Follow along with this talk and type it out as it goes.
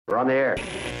We're on the air.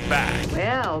 Back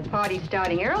Well, party's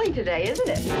starting early today, isn't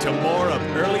it? to more of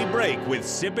Early Break with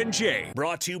Sip and Jay,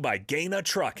 brought to you by Gaina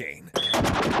Trucking.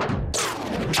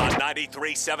 On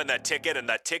 93.7 The Ticket and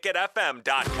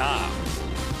theticketfm.com.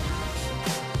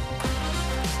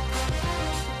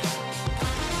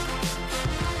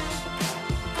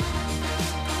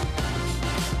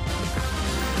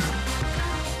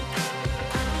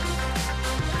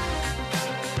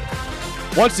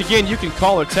 Once again, you can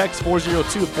call or text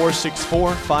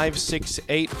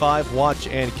 402-464-5685. Watch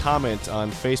and comment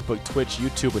on Facebook, Twitch,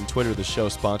 YouTube, and Twitter. The show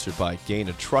sponsored by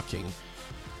Gaina Trucking.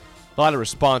 A lot of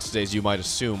response today, as you might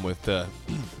assume, with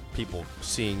people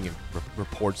seeing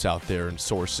reports out there and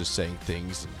sources saying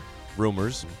things and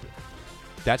rumors. And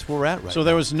that's where we're at right So now.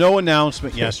 there was no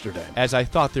announcement yesterday. As I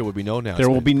thought there would be no announcement. There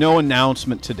will be no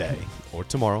announcement today. Or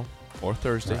tomorrow, or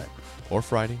Thursday, Right. or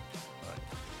Friday.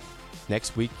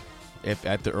 Next week, if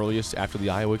at the earliest after the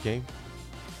Iowa game.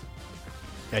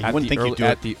 Yeah, you wouldn't think you'd do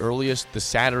at it. the earliest, the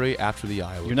Saturday after the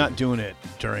Iowa You're game. not doing it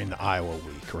during the Iowa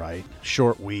week, right?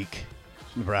 Short week,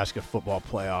 Nebraska football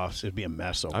playoffs. It'd be a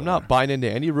mess over I'm not buying into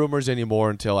any rumors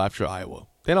anymore until after Iowa.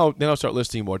 Then I'll start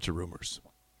listening more to rumors.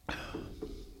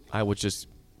 I would just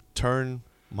turn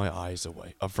my eyes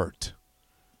away, avert,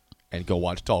 and go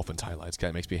watch Dolphins highlights.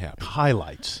 That makes me happy.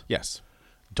 Highlights. Yes.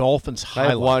 Dolphins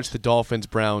highlights. I've watched the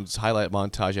Dolphins-Browns highlight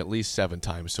montage at least 7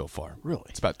 times so far. Really?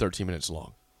 It's about 13 minutes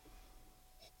long.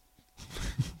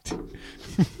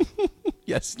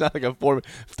 Yes, it's not like a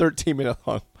 13-minute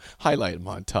long highlight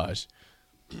montage.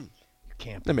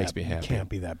 That makes me happy. You can't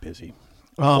be that busy.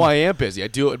 Well, I am busy. I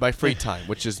do it in my free time,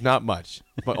 which is not much.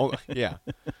 But yeah.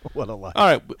 What a life. All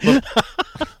right. Look,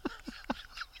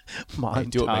 Montage.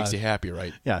 do what makes you happy,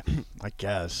 right? Yeah, I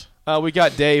guess. We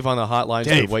got Dave on the hotline.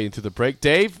 Dave. Still waiting through the break.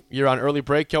 Dave, you're on early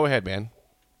break. Go ahead, man.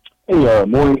 Hey,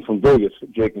 morning from Vegas,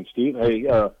 Jake and Steve. Hey,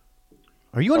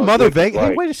 Are you in Mother Jake is Vegas? Hey,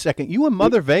 right. wait a second. You in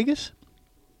Mother Vegas?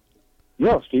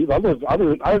 Yeah, Steve. I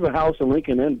have a house in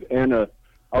Lincoln, and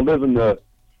I live in the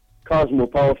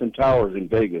Cosmopolitan Towers in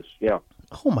Vegas. Yeah.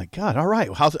 Oh my God! All right.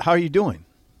 How are you doing?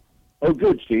 Oh,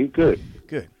 good, Steve. Good.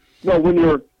 Good. No, when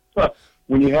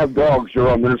you have dogs, you're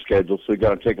on their schedule, so you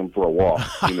got to take them for a walk.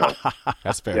 You know.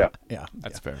 That's fair. Yeah. Yeah,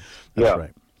 That's fair. That's Yeah.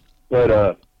 right.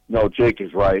 But no, Jake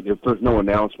is right. If there's no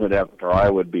announcement after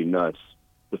Iowa, would be nuts.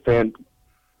 The fan,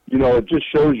 it just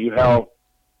shows you how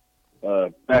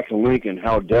back in Lincoln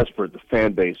how desperate the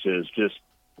fan base is just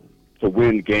to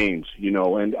win games.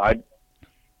 And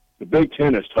the Big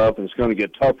Ten is tough, and it's going to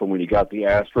get tougher when you got the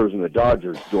Astros and the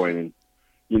Dodgers joining,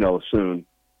 soon.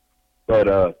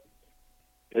 But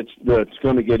it's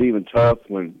going to get even tough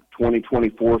when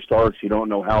 2024 starts. You don't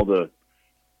know how the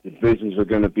divisions are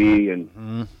going to be,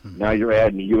 and now you're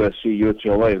adding USC,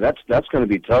 UCLA. That's going to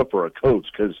be tough for a coach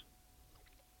because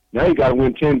now you got to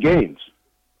win 10 games.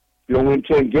 If you don't win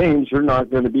 10 games, you're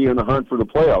not going to be in the hunt for the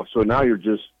playoffs. So now you're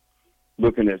just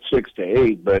looking at 6 to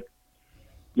 8. But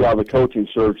yeah, the coaching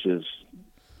search is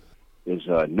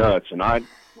nuts, and I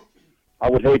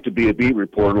would hate to be a beat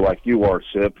reporter like you are,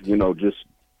 Sip. Just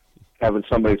having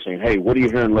somebody saying, "Hey, what are you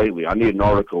hearing lately? I need an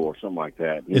article," or something like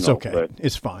that. It's okay. But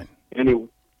It's fine. anyway,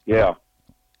 yeah,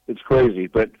 it's crazy.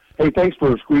 But hey, thanks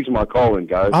for squeezing my call in,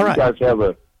 guys. All right. You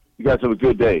guys have a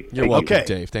good day. You're Thank welcome, Okay.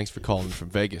 Dave. Thanks for calling from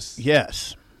Vegas.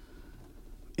 Yes.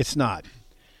 It's not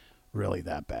really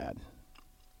that bad.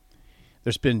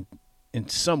 There's been, in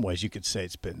some ways, you could say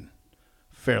it's been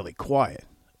fairly quiet.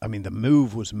 I mean, the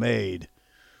move was made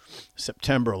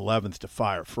September 11th to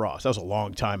fire Frost. That was a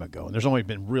long time ago, and there's only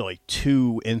been really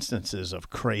 2 instances of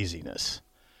craziness.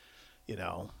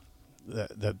 The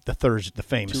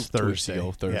famous Two weeks Thursday.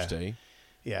 ago, Thursday,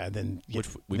 Yeah, and then which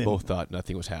we then- both thought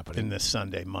nothing was then happening. this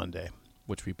Sunday, Monday.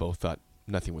 Which we both thought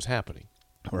nothing was happening.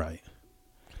 Right.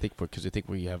 I think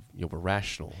we have we're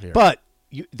rational here. But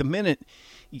you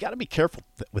got to be careful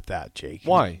with that, Jake.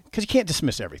 Why? Because you can't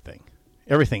dismiss everything.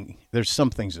 There's some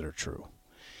things that are true.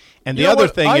 And the You know other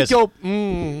what? thing I is, go,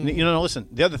 listen,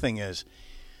 the other thing is,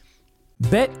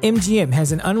 BetMGM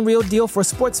has an unreal deal for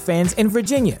sports fans in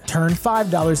Virginia. Turn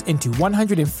 $5 into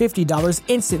 $150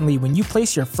 instantly when you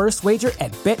place your first wager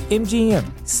at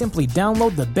BetMGM. Simply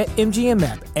download the BetMGM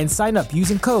app and sign up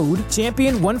using code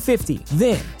Champion150.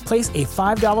 Then, place a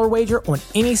 $5 wager on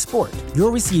any sport.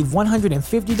 You'll receive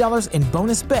 $150 in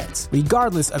bonus bets,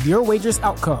 regardless of your wager's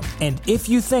outcome. And if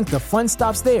you think the fun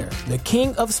stops there, the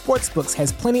king of sportsbooks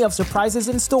has plenty of surprises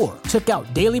in store. Check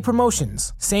out daily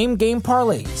promotions, same-game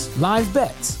parlays, live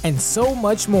bets, and so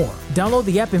much more. Download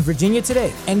the app in Virginia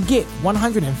today and get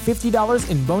 $150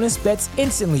 in bonus bets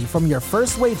instantly from your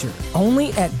first wager.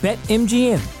 Only at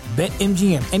BetMGM.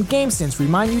 BetMGM and GameSense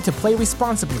remind you to play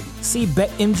responsibly. See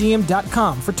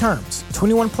BetMGM.com for terms.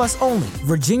 21 plus only.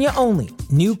 Virginia only.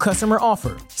 New customer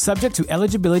offer. Subject to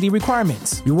eligibility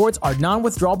requirements. Rewards are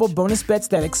non-withdrawable bonus bets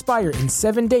that expire in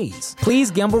 7 days. Please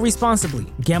gamble responsibly.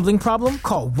 Gambling problem?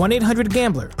 Call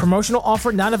 1-800-GAMBLER. Promotional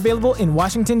offer not available in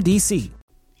Washington, D.C.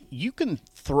 You can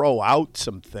throw out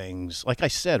some things. Like I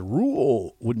said,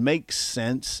 Rule would make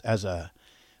sense as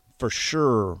for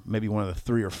sure, maybe one of the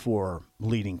 3 or 4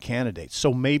 leading candidates.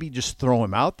 So maybe just throw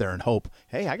him out there and hope,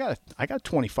 hey, I got a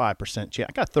 25% chance.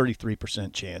 I got a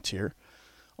 33% chance here.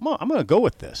 I'm going to go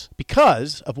with this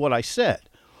because of what I said.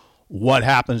 What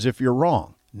happens if you're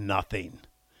wrong? Nothing.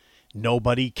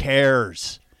 Nobody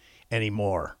cares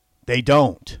anymore. They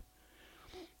don't.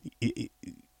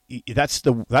 That's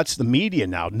the media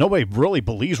now. Nobody really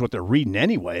believes what they're reading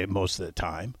anyway most of the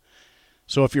time.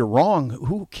 So if you're wrong,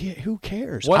 who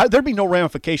cares? There'd be no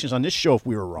ramifications on this show if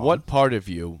we were wrong. What part of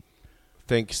you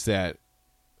thinks that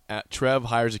Trev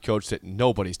hires a coach that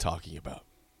nobody's talking about?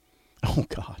 Oh,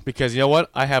 God. Because you know what?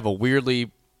 I have a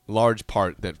weirdly large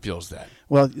part that feels that.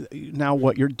 Well, now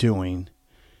what you're doing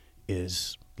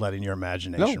is letting your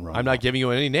imagination run. I'm not giving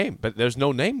you any name, but there's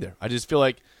no name there. I just feel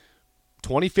like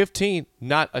 2015,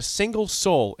 not a single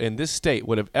soul in this state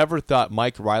would have ever thought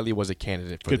Mike Riley was a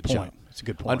candidate for the job. That's a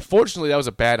good point. Unfortunately, that was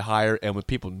a bad hire, and when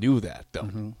people knew that,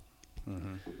 though.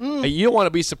 And you don't want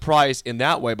to be surprised in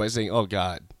that way by saying, oh,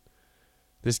 God,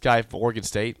 this guy from Oregon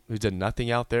State who's done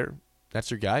nothing out there, that's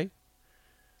your guy?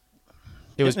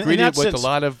 It was greeted with a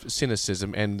lot of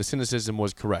cynicism, and the cynicism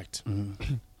was correct.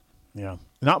 Mm-hmm. Yeah.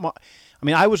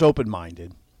 I was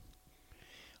open-minded.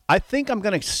 I think I'm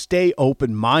going to stay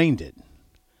open-minded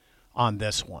on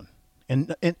this one.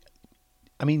 And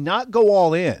not go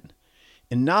all in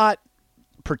and not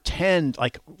pretend.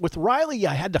 Like with Riley,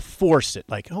 I had to force it.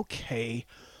 Like, okay,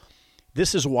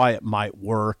 this is why it might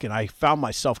work. And I found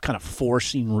myself kind of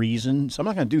forcing reasons. I'm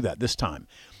not going to do that this time.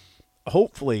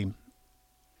 Hopefully,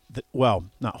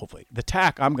 not hopefully. The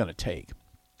tack I'm going to take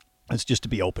is just to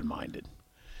be open-minded.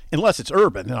 Unless it's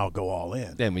Urban, then I'll go all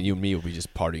in. Then when you and me will be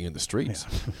just partying in the streets.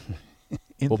 Yeah.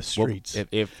 The streets.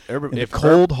 If Urban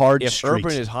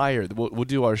is hired, we'll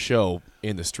do our show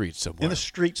in the streets somewhere. In the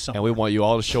streets somewhere. And we want you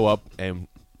all to show up and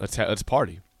let's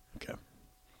party. Okay.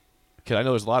 Because I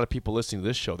know there's a lot of people listening to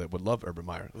this show that would love Urban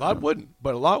Meyer. A lot wouldn't,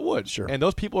 but a lot would. Sure. And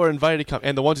those people are invited to come.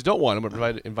 And the ones who don't want them are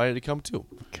invited to come too.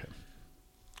 Okay.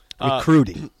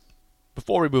 Recruiting.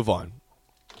 Before we move on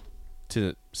to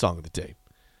the song of the day.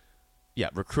 Yeah,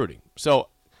 recruiting. So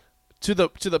to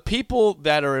the people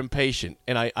that are impatient,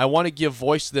 and I want to give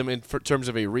voice to them in terms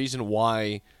of a reason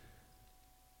why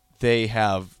they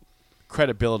have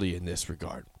credibility in this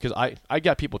regard. Because I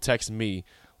got people texting me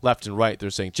left and right.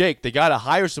 They're saying, Jake, they got to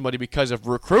hire somebody because of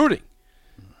recruiting.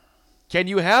 Can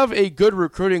you have a good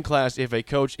recruiting class if a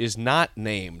coach is not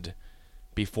named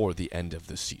before the end of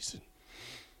the season?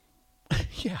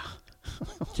 Yeah.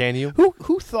 Can you?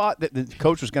 Who thought that the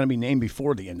coach was going to be named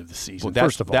before the end of the season? Well,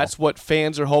 first of all, that's what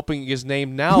fans are hoping is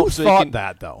named now. Who thought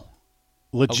that, though?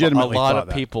 Legitimately, a lot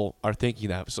of people are thinking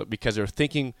that because they're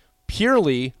thinking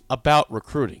purely about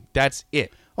recruiting. That's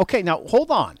it. Okay, now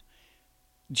hold on.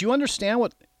 Do you understand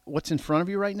what's in front of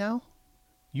you right now?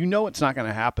 You know it's not going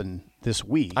to happen this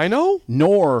week. I know.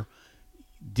 Nor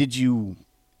do you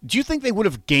think they would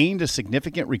have gained a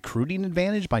significant recruiting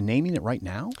advantage by naming it right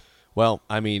now? Well,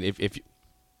 I mean, if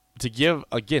to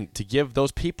give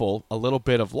those people a little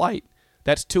bit of light,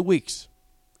 that's 2 weeks.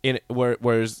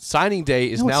 Whereas signing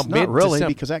day is now mid-December. Not really,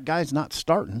 because that guy's not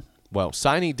starting. Well,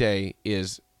 signing day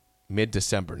is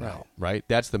mid-December now, right?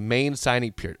 That's the main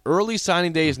signing period. Early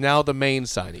signing day is now the main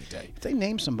signing day. If they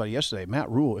named somebody yesterday, Matt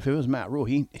Rule, if it was Matt Rule,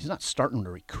 he's not starting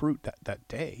to recruit that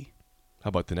day. How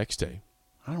about the next day?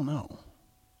 I don't know.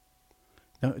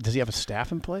 Now, does he have a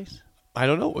staff in place? I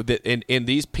don't know. In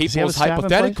these people's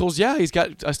hypotheticals, yeah, he's got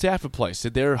a staff in place.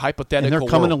 They're hypothetical. And they're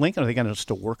coming to Lincoln. Are they going to just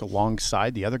work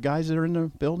alongside the other guys that are in the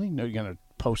building? Are you going to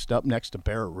post up next to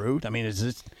Barrett Root? I mean, is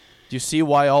this? Do you see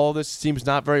why all of this seems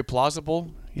not very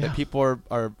plausible? Yeah. That people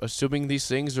are assuming these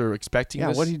things or expecting this?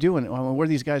 Yeah, what are you doing? Where are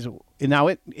these guys? Now,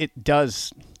 it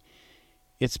does.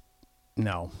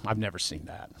 No, I've never seen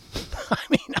that. I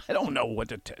mean, I don't know what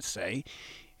to say.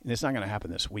 It's not going to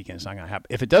happen this weekend. It's not going to happen.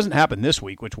 If it doesn't happen this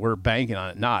week, which we're banking on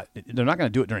it, they're not going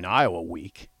to do it during Iowa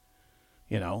week.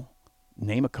 You know,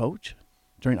 name a coach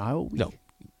during Iowa week. No,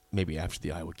 maybe after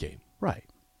the Iowa game. Right.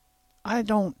 I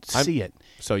don't see it.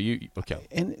 So okay.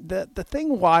 And the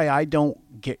thing why I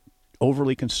don't get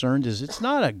overly concerned is it's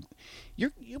not a.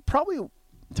 You're probably,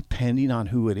 depending on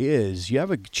who it is, you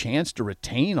have a chance to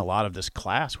retain a lot of this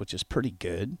class, which is pretty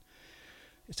good.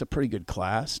 It's a pretty good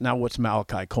class. Now, what's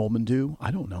Malachi Coleman do?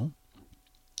 I don't know.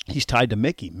 He's tied to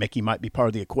Mickey. Mickey might be part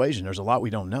of the equation. There's a lot we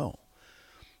don't know.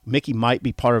 Mickey might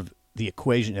be part of the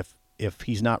equation if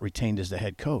he's not retained as the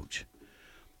head coach.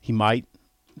 He might,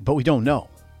 but we don't know.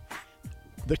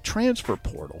 The transfer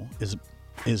portal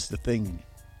is the thing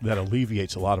that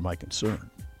alleviates a lot of my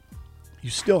concern. You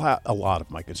still have a lot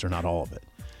of my concern, not all of it.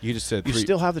 You just said you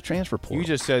still have the transfer portal. You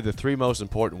just said the three most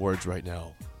important words right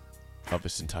now of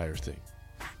this entire thing.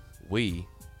 We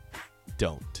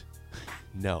don't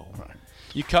know. Right.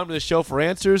 You come to the show for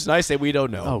answers, and I say we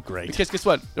don't know. Oh, great. Because guess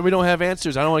what? If we don't have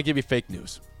answers, I don't want to give you fake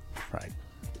news. Right.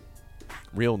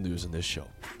 Real news in this show.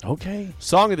 Okay.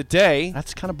 Song of the day.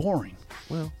 That's kind of boring.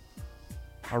 Well,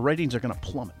 our ratings are going to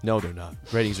plummet. No, they're not.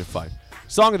 Ratings are fine.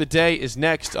 Song of the day is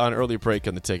next on Early Break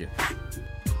on the Ticket.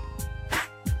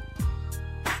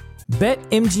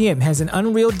 BetMGM has an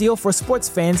unreal deal for sports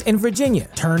fans in Virginia.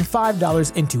 Turn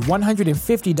 $5 into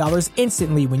 $150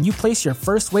 instantly when you place your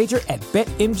first wager at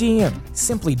BetMGM.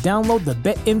 Simply download the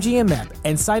BetMGM app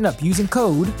and sign up using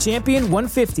code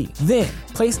Champion150. Then,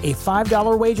 place a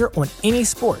 $5 wager on any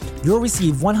sport. You'll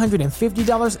receive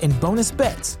 $150 in bonus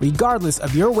bets, regardless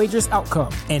of your wager's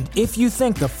outcome. And if you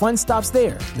think the fun stops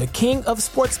there, the king of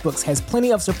sportsbooks has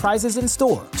plenty of surprises in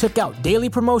store. Check out daily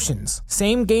promotions,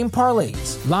 same-game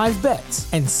parlays, live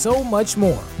bets, and so much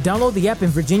more. Download the app in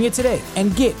Virginia today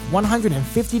and get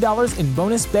 $150 in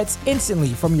bonus bets instantly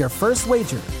from your first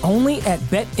wager. Only at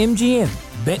BetMGM.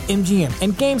 BetMGM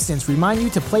and GameSense remind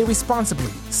you to play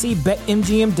responsibly. See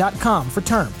BetMGM.com for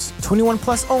terms. 21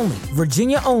 plus only.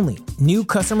 Virginia only. New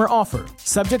customer offer.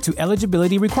 Subject to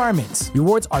eligibility requirements.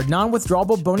 Rewards are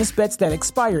non-withdrawable bonus bets that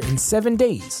expire in 7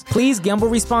 days. Please gamble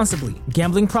responsibly.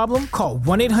 Gambling problem? Call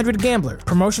 1-800-GAMBLER.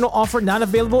 Promotional offer not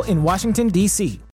available in Washington, D.C.